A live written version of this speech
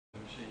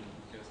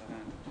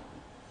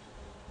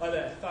Hi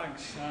there,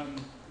 thanks.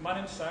 My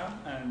name's Sam,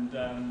 and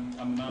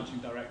I'm the Managing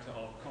Director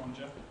of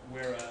Conjure.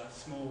 We're a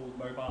small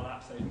mobile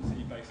apps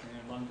agency based here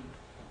in London.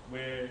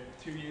 We're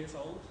 2 years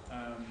old,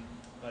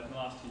 but in the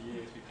last 2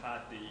 years we've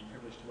had the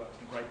privilege to work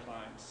with some great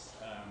clients,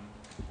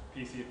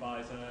 PC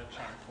Advisor,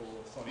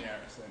 Channel 4, Sony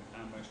Ericsson,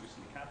 and most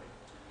recently Caddy.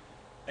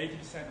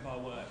 80% of our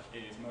work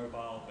is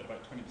mobile, but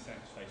about 20%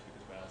 is Facebook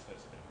as well, so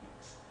it's a bit of a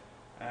mix.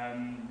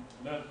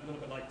 A little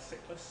bit like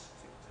Cyclus.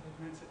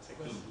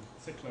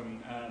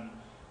 Cyclum.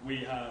 We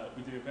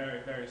do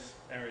various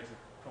areas of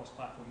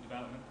cross-platform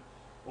development.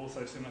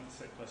 Also similar to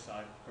Cyclus,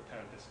 I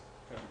prepared this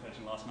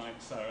presentation last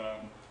night, so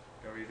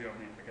go easy on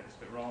me if I get this a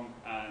bit wrong.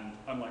 And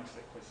unlike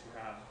Cyclus, who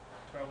have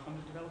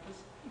 1,200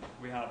 developers,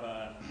 we have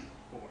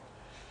 4.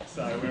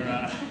 So we've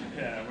got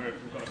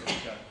a bit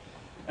to go.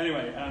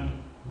 Anyway,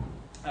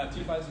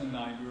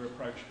 2009 we were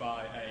approached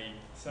by a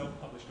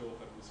self-published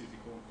author called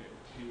Susie Cornfield,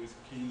 who was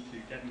keen to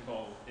get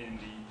involved in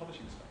the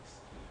publishing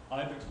space.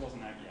 iBooks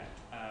wasn't out yet,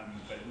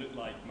 but it looked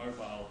like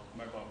mobile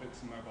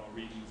books and mobile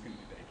reading was going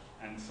to be big,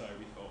 and so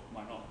we thought,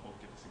 why not? We'll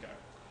give this a go.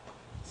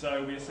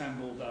 So we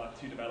assembled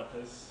 2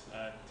 developers,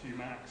 2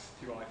 Macs,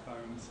 2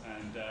 iPhones,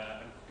 and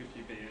a good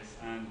few beers,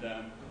 and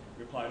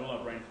we applied all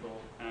our brain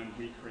thought, and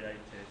we created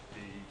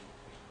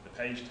the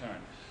page turn.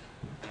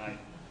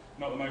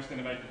 Not the most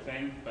innovative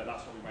thing, but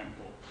that's what we went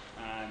for.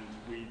 And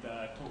we'd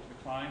talked to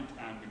the client,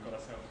 and we got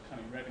ourselves a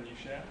cunning revenue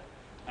share.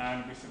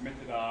 And we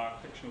submitted our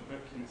fictional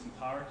book in its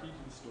entirety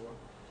to the store.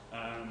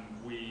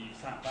 We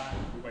sat back,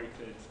 we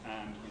waited,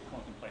 and we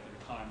contemplated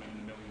retirement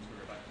and the millions we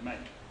were about to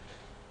make.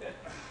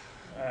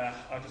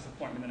 Our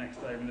disappointment the next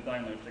day when the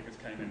download figures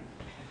came in.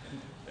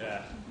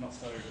 Yeah, not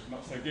so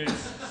good.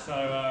 So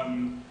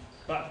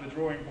back to the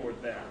drawing board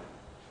there.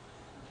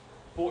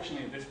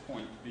 Fortunately, at this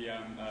point, the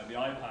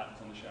iPad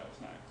is on the shelves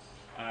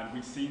now.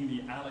 We've seen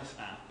the Alice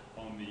app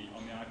on the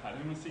iPad.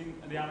 Anyone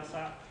seen the Alice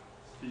app?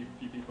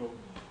 Few people.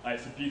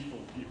 It's a beautiful,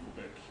 beautiful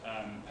book.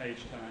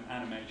 Page turn,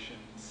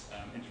 animations,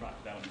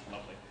 interactive elements,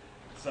 lovely.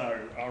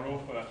 So our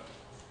author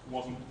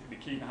wasn't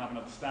particularly keen to have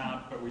another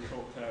stab, but we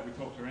talked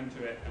her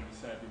into it, and we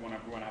said we want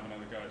to have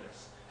another go at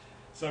this.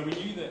 So we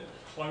knew that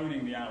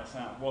cloning the Alice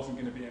app wasn't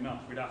going to be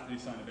enough. We'd have to do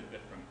something a bit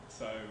different.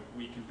 So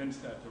we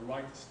convinced her to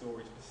write a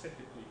story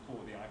specifically for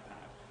the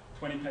iPad,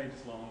 20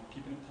 pages long,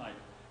 keeping it tight,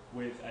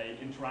 with an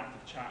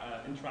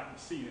interactive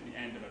scene at the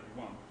end of every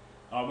one.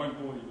 I won't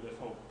bore you with this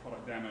whole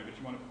product demo, but if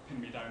you want to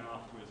pin me down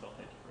afterwards, I'll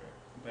take you through it.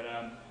 But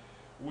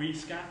we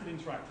scattered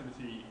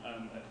interactivity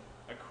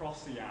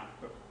across the app,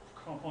 but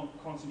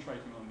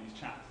concentrating on these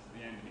chapters at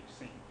the end of each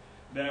scene.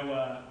 There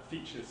were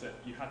features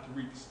that you had to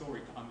read the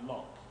story to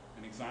unlock.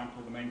 An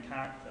example, the main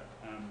character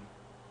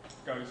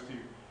goes to,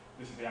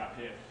 this is the app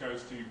here,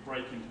 goes to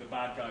break into the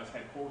bad guy's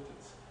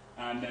headquarters.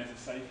 And there's a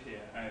safe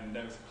here, and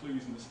there's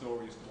clues in the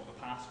story as to what the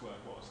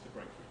password was to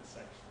break through the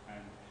safe.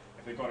 And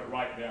if they got it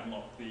right, they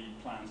unlocked the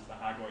plans to the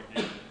Hagoid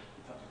here.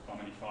 He touches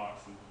bum and he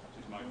farts, and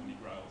touches mouth and he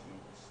growls, and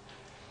all this.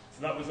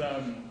 So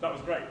that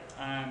was great.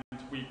 And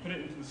we put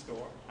it into the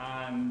store,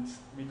 and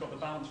we got the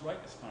balance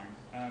right this time.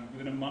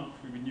 Within a month,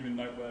 we were new and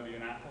noteworthy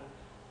in Apple,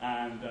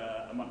 and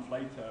a month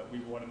later, we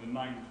were one of the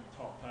 9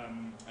 top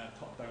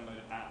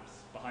downloaded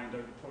apps behind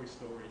only Toy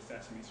Story,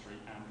 Sesame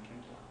Street, and the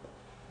Kindle app.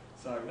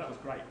 So that was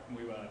great, and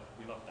we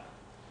loved that.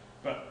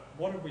 But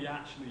what have we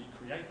actually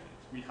created?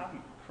 We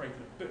haven't created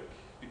a book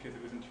because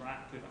it was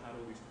interactive, it had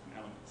all these different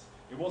elements.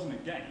 It wasn't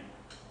a game,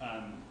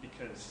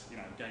 because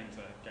games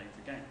are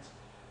games.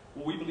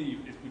 What we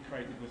believe is we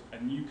created was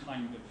a new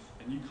kind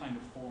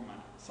of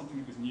format, something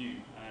that was new,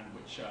 and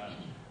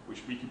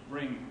which we could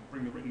bring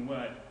the written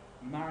word,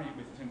 marry it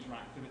with its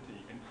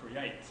interactivity, and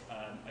create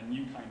a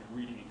new kind of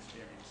reading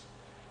experience.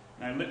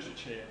 Now,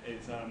 literature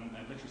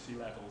and literacy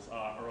levels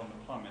are on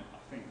the plummet. I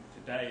think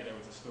today there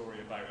was a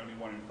story about only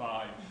 1 in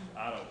 5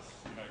 adults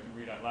can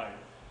read out loud.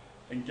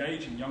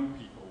 Engaging young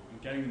people and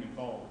getting them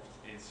involved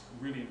is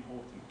really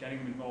important. Getting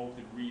them involved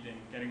in reading,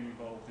 getting them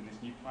involved in this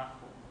new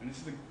platform. And this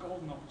is a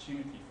golden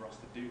opportunity for us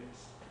to do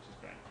this, which is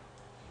great.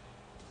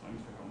 So let me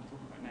figure out what I'm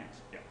talking about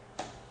next. Yeah.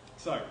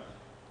 So,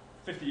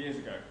 50 years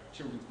ago,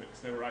 children's books,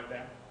 they were out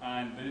there,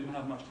 and they didn't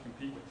have much to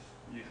compete with.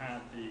 You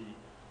had the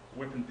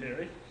Whip and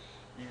Peary,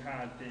 you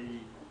had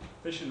the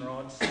fishing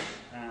rods,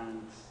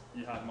 and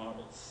you had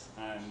marbles,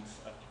 and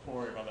a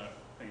plethora of other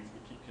things that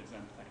would keep kids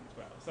entertained as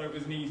well. So it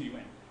was an easy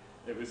win.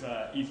 It was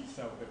easy to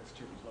sell books,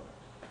 children love it.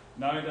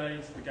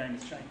 Nowadays, the game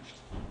has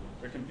changed.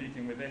 We're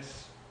competing with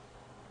this,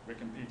 we're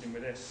competing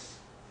with this,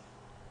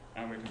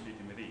 and we're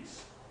competing with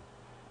these.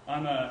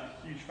 I'm a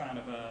huge fan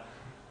of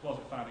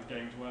closet fan of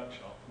Games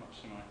Workshop,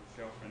 much to my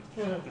girlfriend's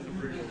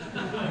disapproval.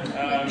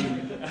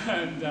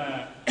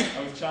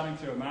 I was chatting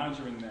to a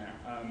manager in there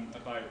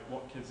about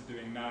what kids are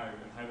doing now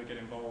and how they get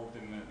involved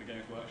in the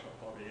Games Workshop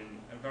hobby.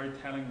 And very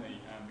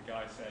tellingly, the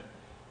guy said,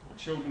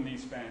 children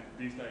these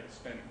days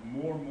spend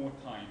more and more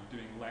time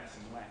doing less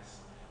and less.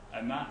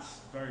 And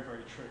that's very,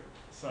 very true.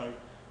 So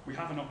we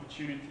have an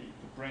opportunity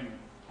to bring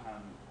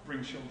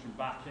children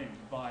back in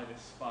via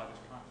this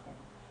platform.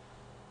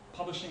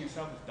 Publishing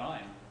itself is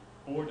dying.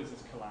 Borders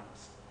has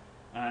collapsed.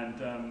 And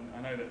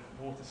I know that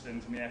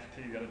Waterstones in the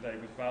FT the other day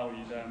was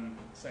valued the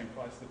same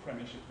price as the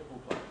Premiership football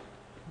club.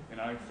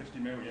 50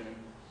 million and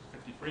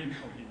 53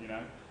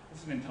 million,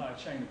 This is an entire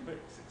chain of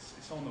books.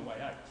 It's on the way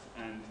out.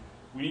 And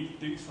we need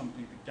to do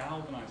something to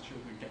galvanise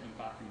children and get them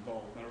back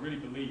involved. And I really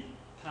believe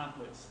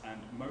tablets and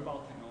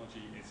mobile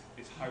technology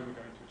is how we're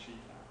going to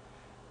achieve that.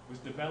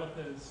 With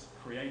developers,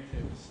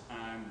 creatives,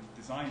 and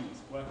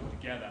designers working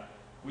together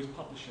with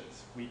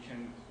publishers, we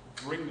can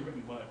bring the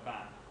written word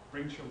back,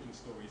 bring children's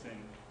stories in,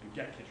 and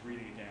get kids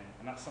reading again.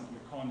 And that's something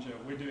with Conjure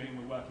we're doing.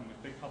 We're working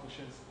with big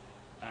publishers,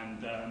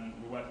 and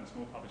we're working with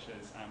small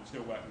publishers, and we're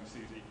still working with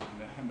Susie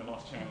and the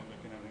Lost Journal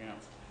book and everything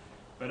else.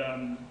 But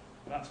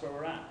that's where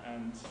we're at,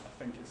 and I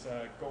think it's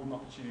a golden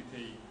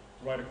opportunity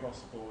right across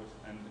the board.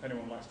 And if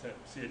anyone likes to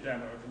see a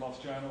demo of the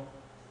Lost Journal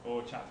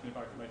or chat to me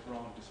about it later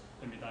on, just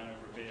pin me down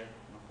over a beer,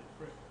 and I'll take you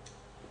through it.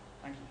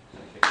 Thank you.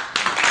 Thank you.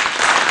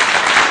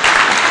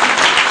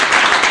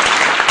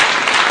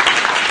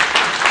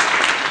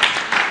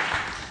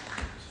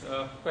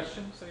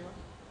 Questions, anyone?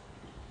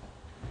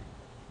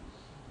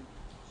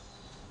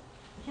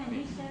 Can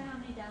you share how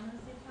many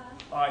downloads you've had?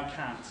 I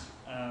can't,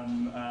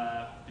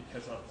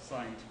 because I've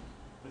signed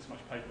this much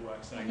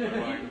paperwork saying I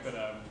won't. But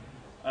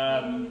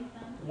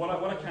what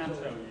I can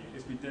tell you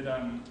is we did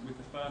with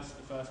the first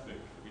book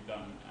that we've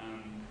done.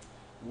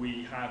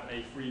 We had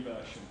a free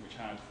version which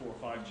had 4 or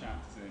 5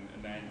 chapters in,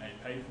 and then a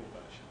paid-for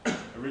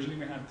version. Originally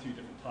we had 2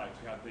 different types.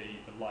 We had the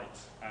light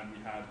and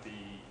we had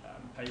the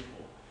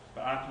paid-for.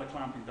 But Apple are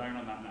clamping down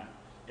on that now.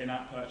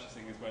 In-app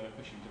purchasing is where they're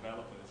pushing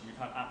developers. We've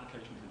had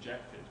applications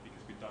rejected because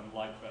we've done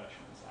light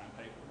versions and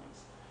paid-for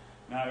ones.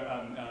 Now,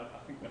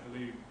 I think the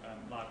Hello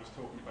lad was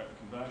talking about the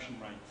conversion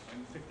rate. I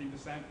think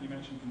 15%, you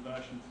mentioned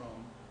conversion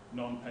from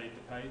non-paid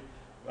to paid.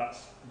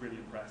 That's really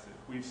impressive.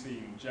 We've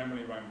seen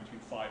generally around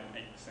between 5 and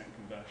 8%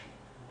 conversion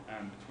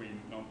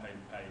between non-paid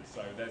and paid.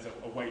 So there's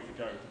a way to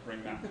go to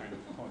bring that kind of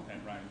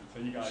content round. So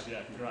you guys,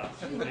 yeah, congrats.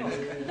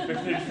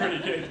 15's pretty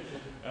good.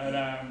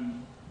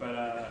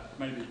 But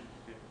maybe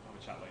I'll have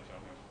a chat later.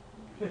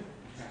 I'll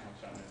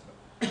chat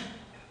later.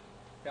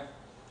 Yeah.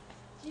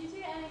 Do you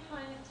do any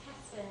kind of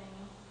testing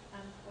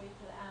before you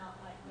put it out,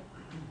 like with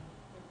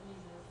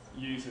users?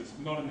 Users,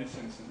 not in this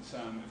instance.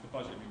 If the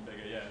budget had been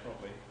bigger, yeah,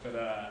 probably. But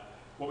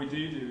what we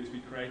do is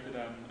we created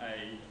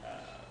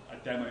a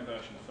demo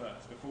version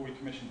first. Before we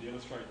commissioned the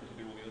illustrator to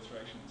do all the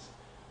illustrations,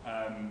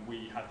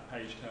 we had the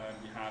page turn,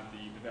 we had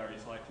the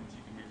various items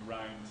you can move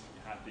around,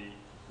 we had the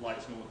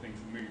lights and all the things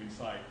that move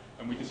inside,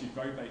 and we just used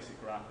very basic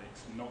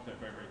graphics and knocked it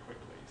very, very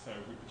quickly. So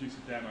we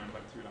produced a demo in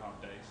about 2.5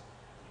 days,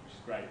 which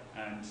is great.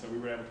 And so we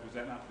were able to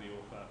present that to the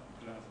author,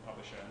 present that to the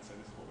publisher, and say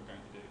this is what we're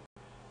going to do.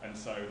 And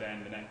so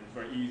then the next was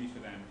very easy for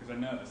them because they're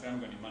nervous, they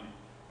haven't got any money,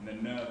 and they're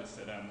nervous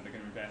that they're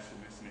going to invest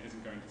in this and it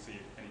isn't going to see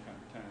any kind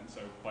of return.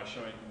 So by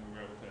showing them, we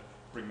were able to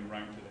bring them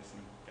round to this and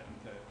get them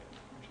to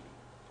commission it.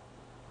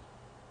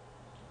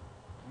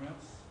 Anyone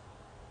else?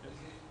 Yes.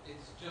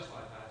 It's just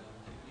iPad, and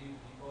you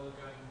bother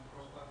going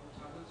cross-platform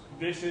tablets?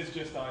 This is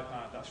just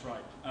iPad, that's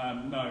right.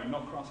 No,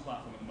 not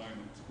cross-platform at the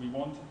moment. We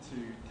wanted to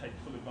take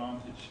full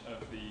advantage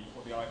of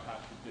what the iPad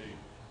could do.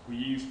 We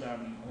used, I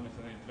don't know if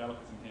there are any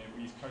developers in here,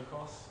 we used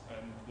Cocos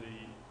and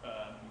the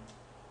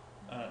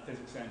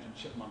physics engine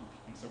Chipmunk,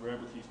 and so we're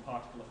able to use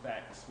particle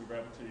effects. We were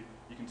able to,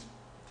 you can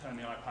turn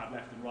the iPad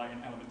left and right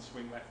and elements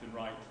swing left and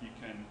right. You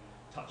can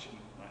touch it,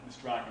 like this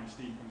dragon,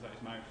 steam comes out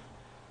his mouth,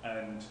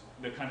 and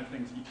the kind of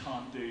things that you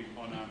can't do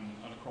on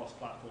a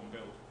cross-platform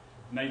build.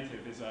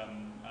 Native is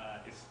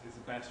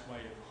the best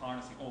way of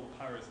harnessing all the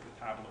powers that the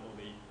tablet or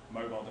the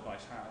mobile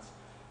device has.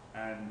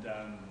 And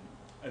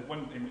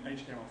in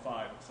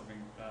HTML5, something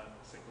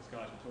Cyclist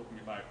guys were talking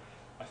about,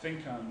 I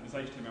think as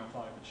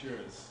HTML5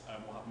 matures,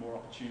 we'll have more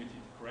opportunity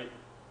to create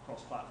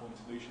cross-platform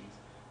solutions.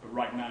 But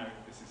right now,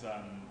 this is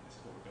what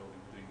we're building.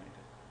 We're doing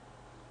native.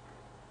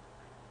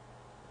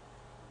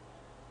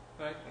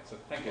 Right,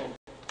 excellent. Thank you.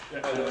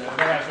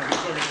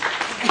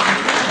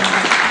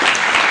 Yeah.